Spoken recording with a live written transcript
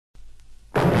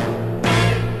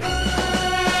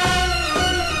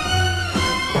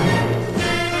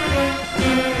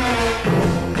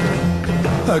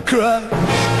I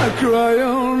cry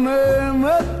your name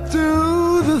up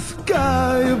to the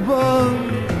sky above.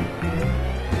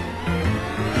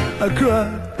 I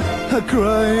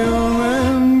cry your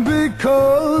name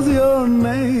because your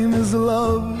name is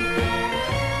love.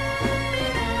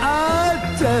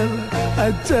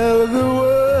 I tell the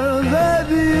world that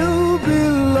you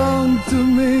belong to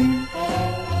me,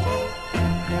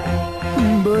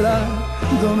 but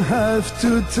I don't have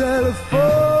to tell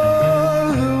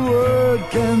for the world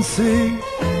can see.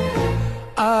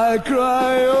 I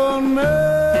cry your name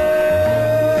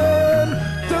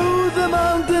to the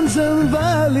mountains and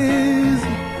valleys,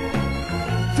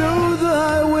 to the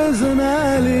highways and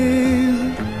alleys,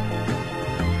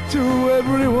 to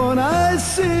everyone I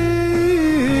see.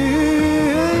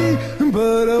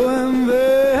 But when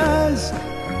they ask,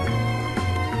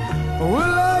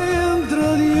 will I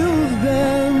introduce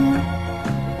them?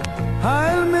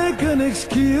 I'll make an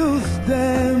excuse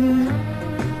then,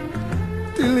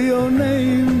 till your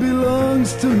name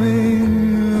belongs to me.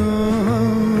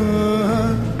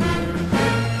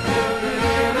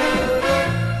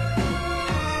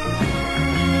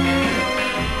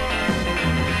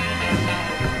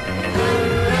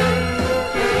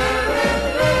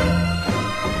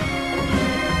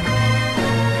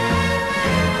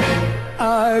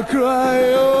 I cry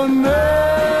your name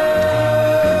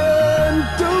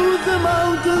to the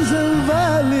mountains and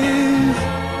valleys,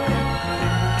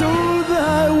 to the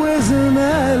highways and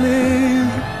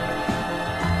alleys,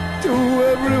 to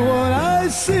everyone I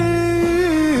see.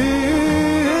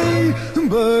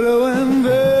 But when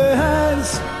they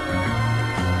ask,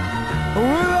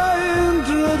 will I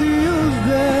introduce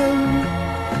them?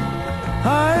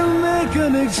 I'll make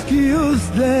an excuse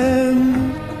then,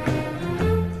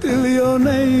 till your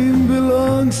name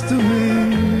belongs to me.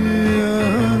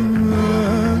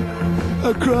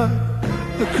 I cry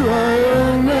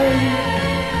your name.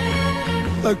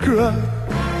 I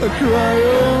cry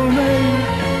your